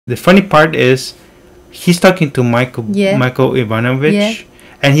The funny part is he's talking to Michael Ivánovich,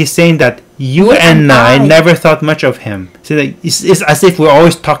 and he's saying that you and I never thought much of him. So that it's as if we're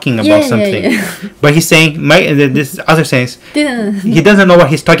always talking about something. But he's saying, this other saying, he doesn't know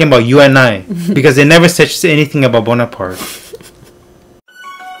what he's talking about, you and I, because they never said anything about Bonaparte.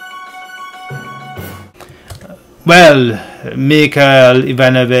 Well, Mikhail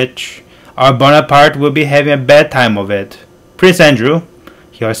Ivanovich, our Bonaparte will be having a bad time of it. Prince Andrew,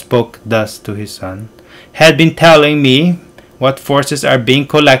 he always spoke thus to his son, had been telling me what forces are being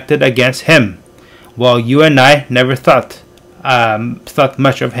collected against him, while you and I never thought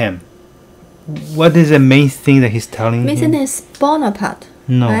much of him. What is the main thing that he's telling main him? thing is Bonaparte.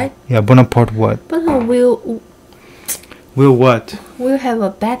 No. Right? Yeah, Bonaparte what? Bonaparte Will what? will have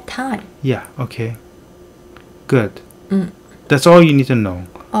a bad time Yeah, okay. Good. That's all you need to know.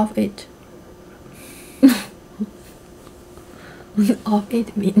 of it. Of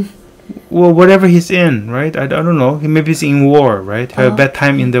it mean. Well, whatever he's in, right? I don't know. Maybe he's in war, right? Have a bad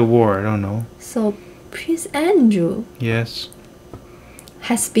time in the war. I don't know. So Prince Andrew Yes.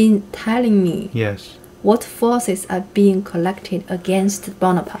 has been telling me Yes. what forces are being collected against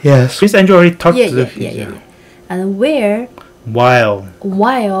Bonaparte. Yes. Prince Andrew already talked to the Yeah. And while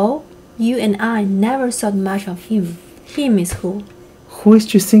you and I never thought much of him. Him is who? Who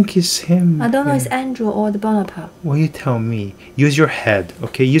is you think is him? I don't know, it's Andrew or the Bonaparte. Well, you tell me. Use your head,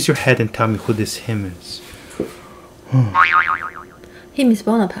 okay? Use your head and tell me who this him is. Him is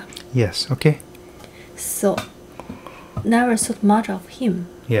Bonaparte. Yes, okay? So, never thought much of him.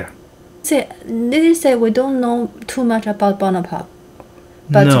 Yeah. They say we don't know too much about Bonaparte.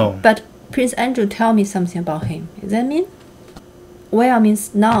 But Prince Andrew tell me something about him. Does that mean? Well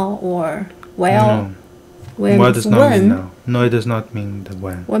means now or well? No. Well What means does not when? mean now? No, it does not mean the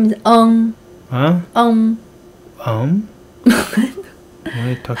when. Well means Huh? What are you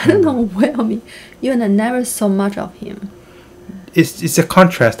I talking don't about? know well mean. You and I never saw much of him. It's a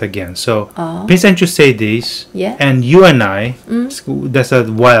contrast again. So Oh. Prince Andrew say this, Yeah. and you and I, that's a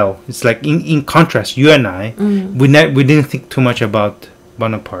while. It's like in contrast, you and I, we didn't think too much about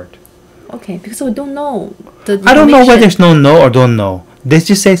Bonaparte. Okay, because we don't know I don't know whether information. there's no or don't know. This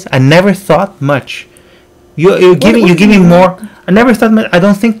just says I never thought much. You're giving more. I never thought much. I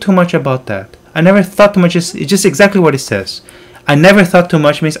don't think too much about that. I never thought too much. It's just exactly what it says. I never thought too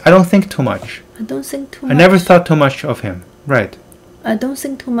much means I don't think too much. I don't think too I much. never thought too much of him. Right. I don't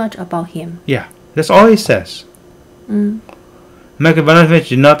think too much about him. Yeah. That's all it says. Mikhail Ivanovich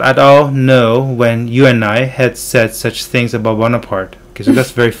did not at all know when you and I had said such things about Bonaparte. Okay, so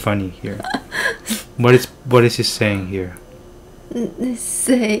that's very funny here. What is he saying here? They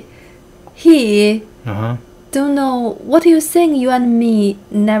say he don't know what you saying. You and me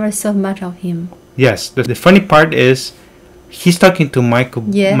never saw much of him. Yes. The funny part is he's talking to Michael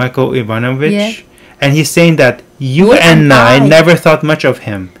Ivánovich, and he's saying that you and I never thought much of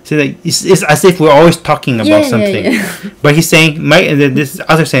him. So that it's as if we're always talking about something. But he's saying, this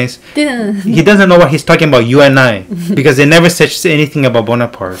other saying, he doesn't know what he's talking about, you and I, because they never said anything about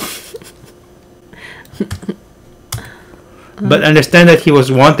Bonaparte. But understand that he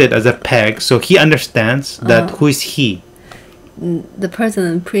was wanted as a peg, so he understands that who is he. The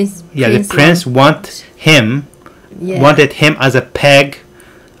person, Prince. Yeah, the prince wanted him as a peg.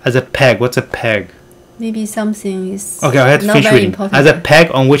 As a peg. What's a peg? Maybe something is Okay, I had to not finish very reading. important. As a peg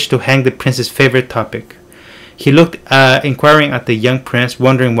on which to hang the prince's favorite topic. He looked inquiring at the young prince,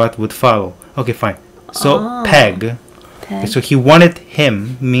 wondering what would follow. Okay, fine. So peg. Okay, so he wanted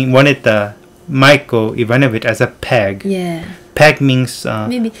Michael Ivanovich as a peg. Yeah. Peg means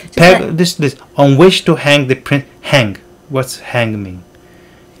Maybe peg. like This on which to hang the prince. Hang. What's hang mean?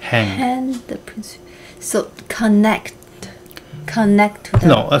 Hang. hand the prince. So connect to the.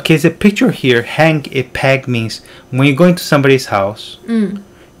 No. Okay, the picture here. Hang a peg means when you go into somebody's house,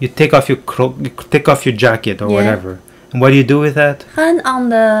 you take off your take off your jacket or whatever, and what do you do with that? Hang on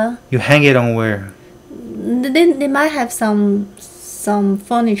the. You hang it on where? They might have some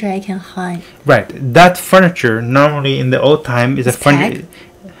furniture I can hide. Right. That furniture normally in the old time is a furniture.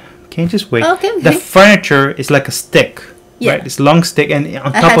 Can you just wait? Okay. The furniture is like a stick. Yeah. Right. It's a long stick, and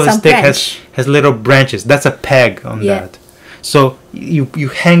on top of the stick has little branches. That's a peg on that. So you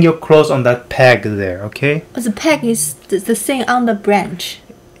hang your clothes on that peg there. Okay. The peg is the thing on the branch.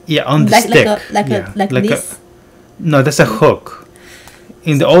 Yeah, on the stick. Like this. No, that's a hook.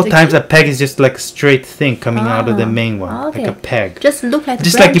 In the old times, a peg is just like a straight thing coming out of the main one, like a peg. Just look at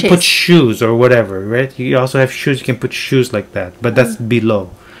just branches. like you put shoes or whatever, right? You also have shoes. You can put shoes like that, but that's below.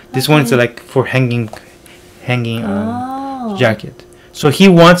 This one's like for hanging jacket. So he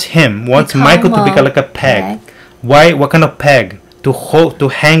wants Michael to become like a peg. Why? What kind of peg? To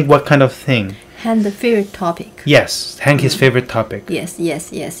hang what kind of thing? Hang the favorite topic. Yes, hang his favorite topic. Yes,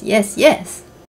 yes, yes, yes, yes.